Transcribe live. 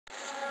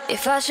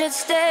if I should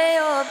stay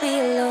or be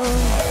alone.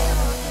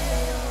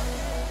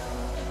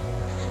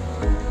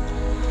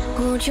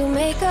 Won't you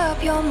make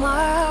up your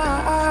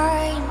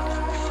mind?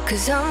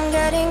 'Cause I'm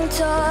getting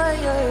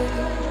tired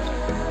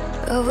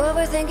of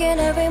overthinking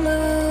every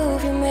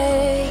move you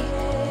make.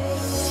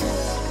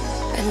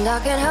 And I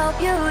can help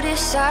you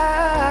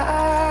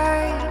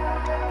decide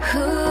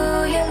who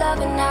you're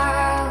loving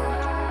now,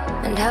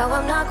 and how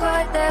I'm not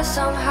quite there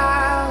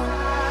somehow.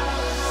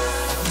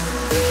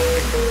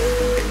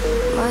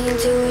 My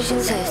intuition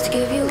says to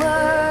give you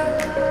up,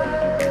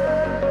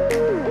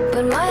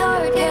 but my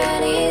heart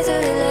can't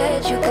easily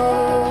let you go.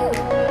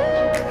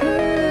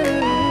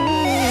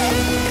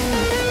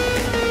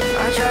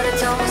 I try to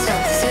tell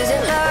myself this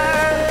isn't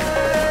love,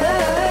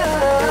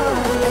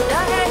 and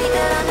I hate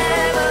that I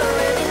never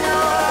really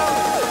know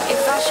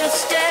if I should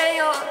stay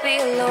or be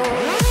alone.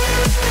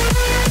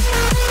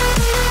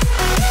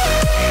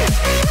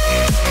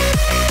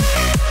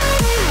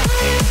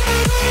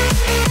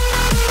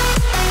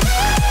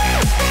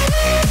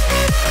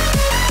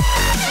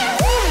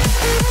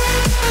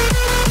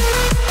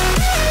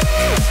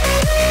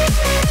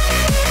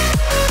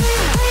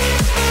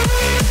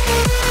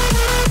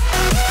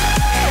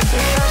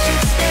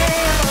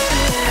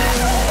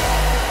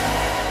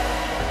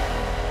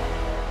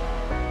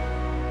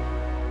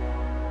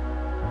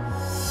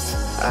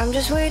 I'm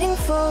just waiting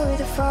for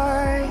the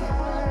fight,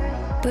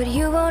 but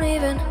you won't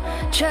even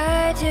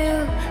try to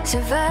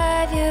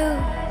survive. You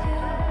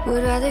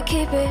would rather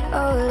keep it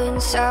all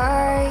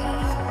inside,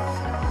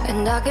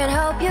 and I can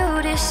help you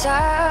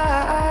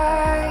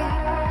decide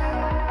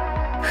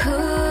who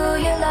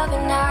you're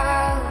loving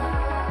now,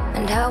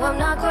 and how I'm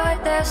not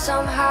quite there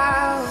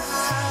somehow.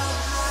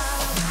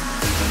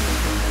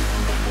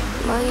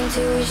 My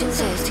intuition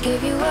says to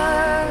give you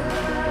up,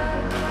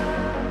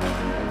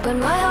 but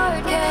my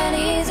heart can't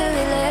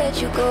easily let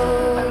you go.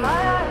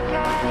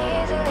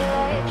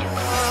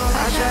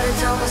 I try to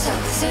tell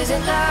myself this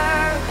isn't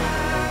love,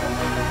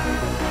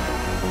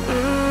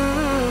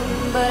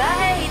 but I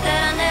hate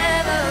that I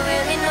never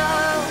really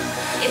know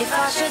if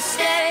I should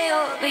stay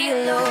or be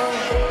alone.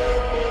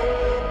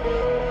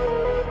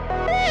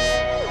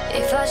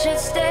 If I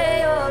should stay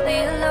or be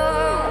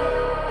alone.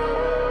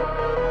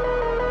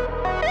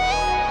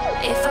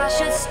 If I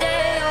should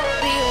stay or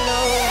be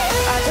alone.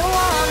 I don't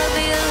wanna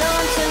be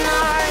alone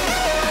tonight.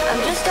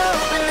 I'm just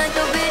hoping that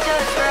you'll be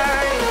just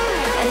right.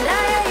 And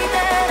I hate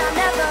that I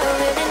never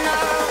really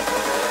know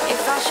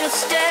if I should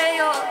stay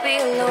or be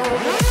alone.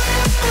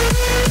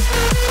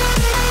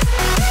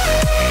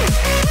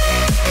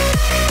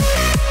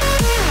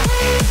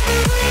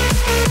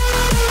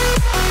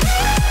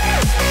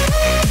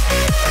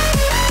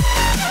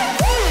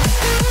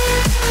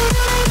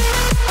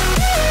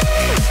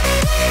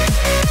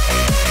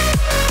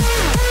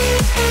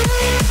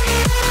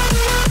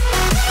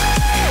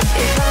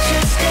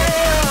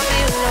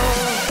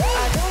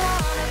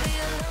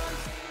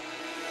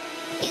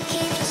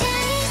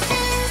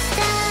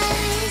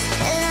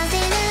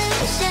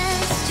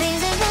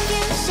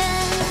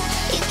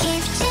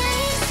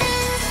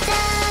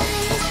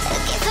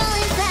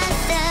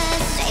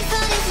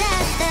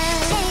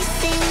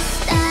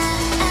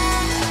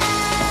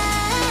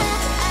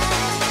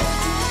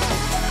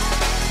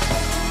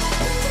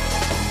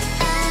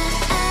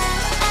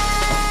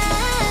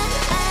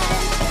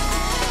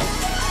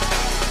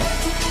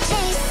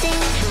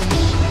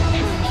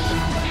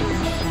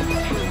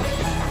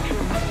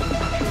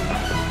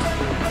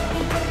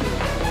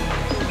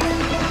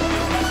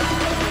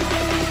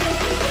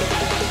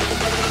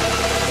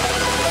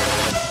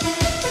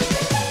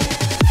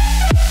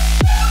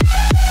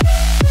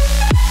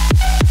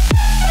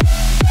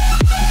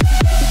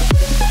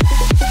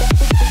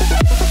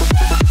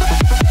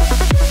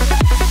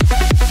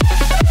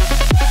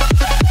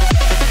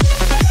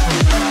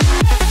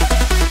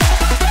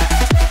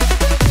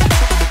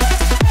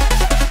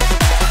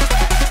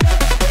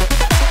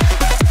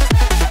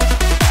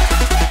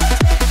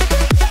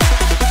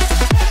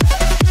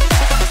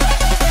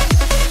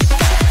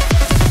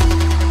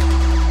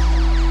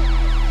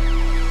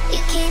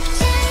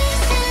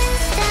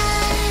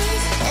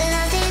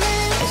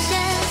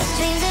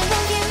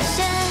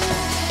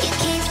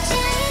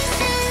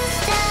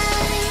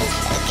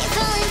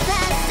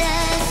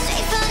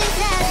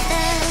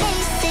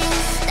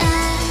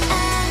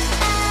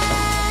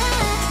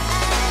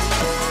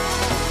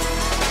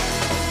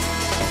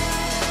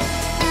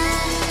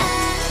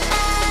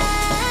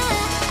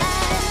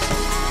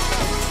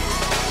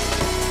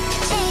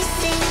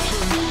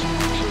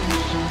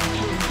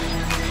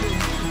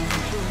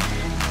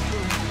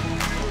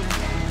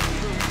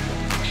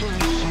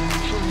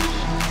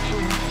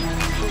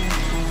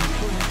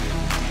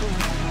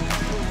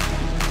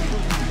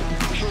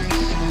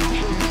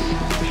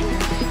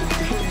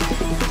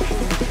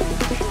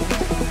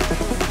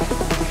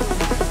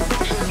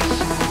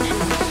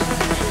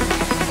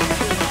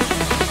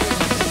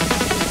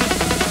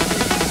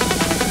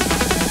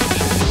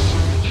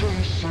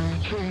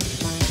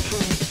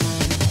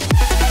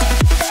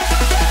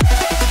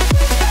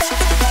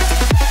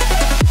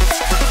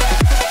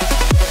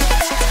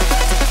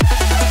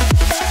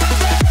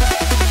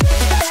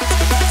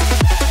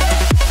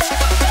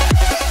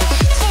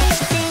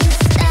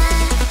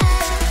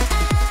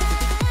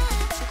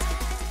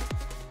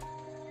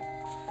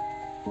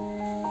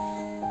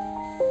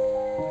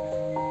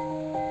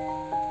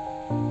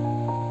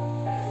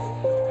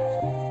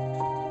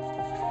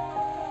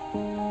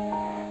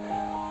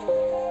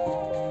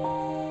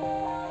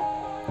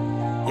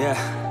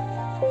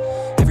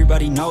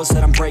 Everybody knows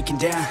that I'm breaking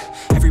down.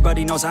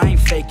 Everybody knows I ain't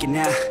faking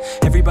now.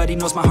 Everybody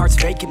knows my heart's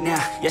vacant now.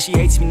 Yeah, she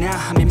hates me now,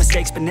 I made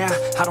mistakes, but now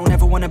I don't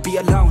ever wanna be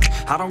alone.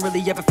 I don't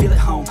really ever feel at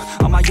home.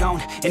 On my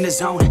own, in the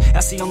zone,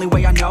 that's the only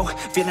way I know.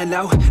 Feeling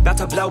low, about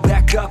to blow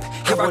back up.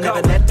 Here I won't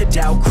ever let the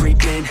doubt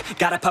creep in.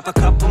 Gotta pop a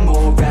couple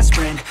more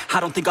aspirin. I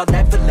don't think I'll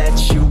ever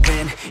let you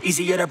in.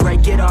 Easier to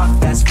break it off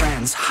best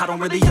friends. I don't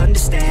really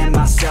understand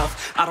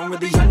myself. I don't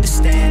really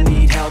understand,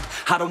 need help.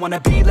 I don't wanna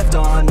be left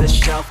on the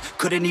shelf.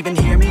 Couldn't even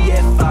hear me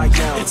if I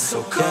yelled. It's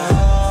so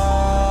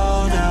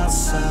cold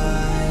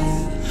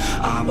outside,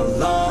 I'm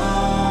alone